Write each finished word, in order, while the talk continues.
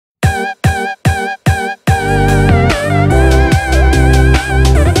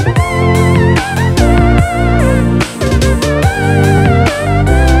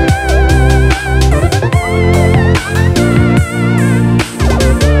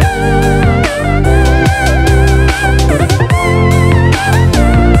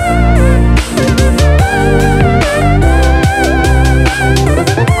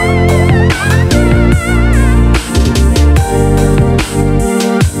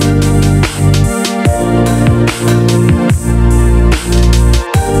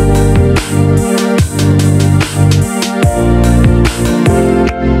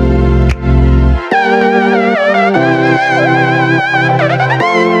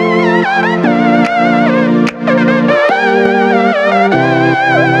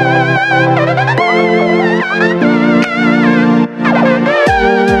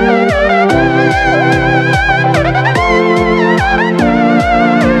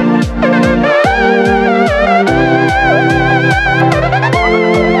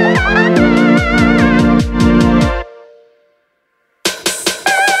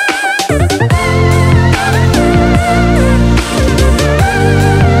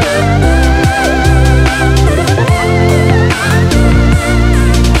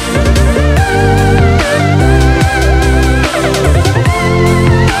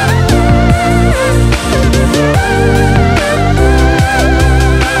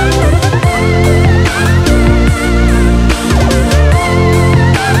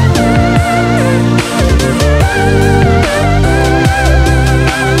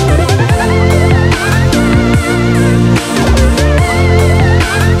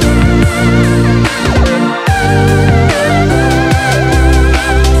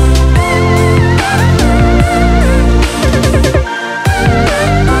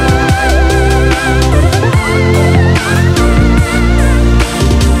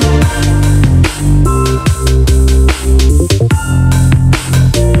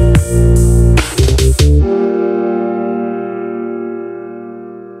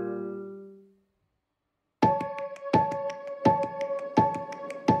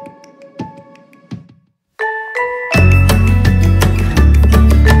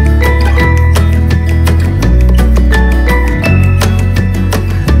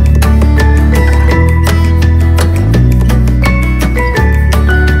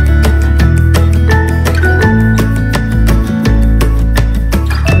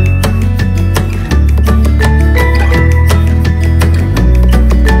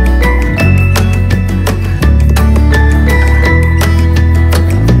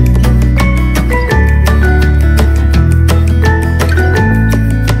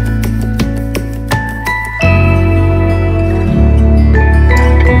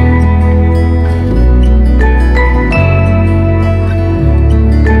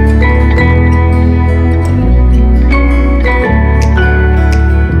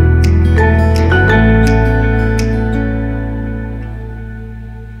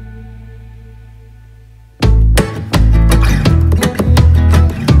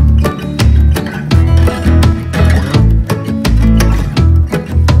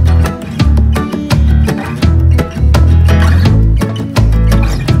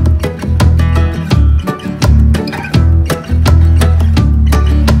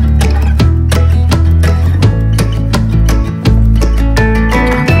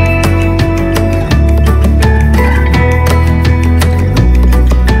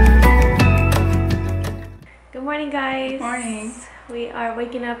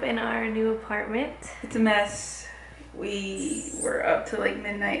waking up in our new apartment. It's a mess. We were up till like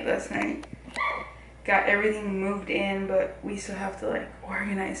midnight last night. Got everything moved in, but we still have to like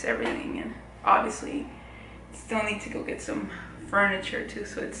organize everything, and obviously still need to go get some furniture too,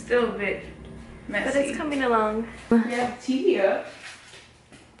 so it's still a bit messy. But it's coming along. We have TV up.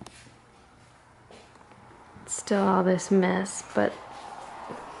 Still all this mess, but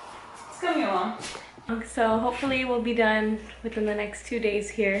It's coming along. so hopefully we'll be done within the next 2 days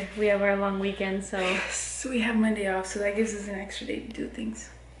here. We have our long weekend, So we have Monday off, so that gives us an extra day to do things.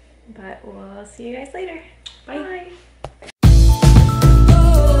 but we'll see you guys later. Bye. Bye.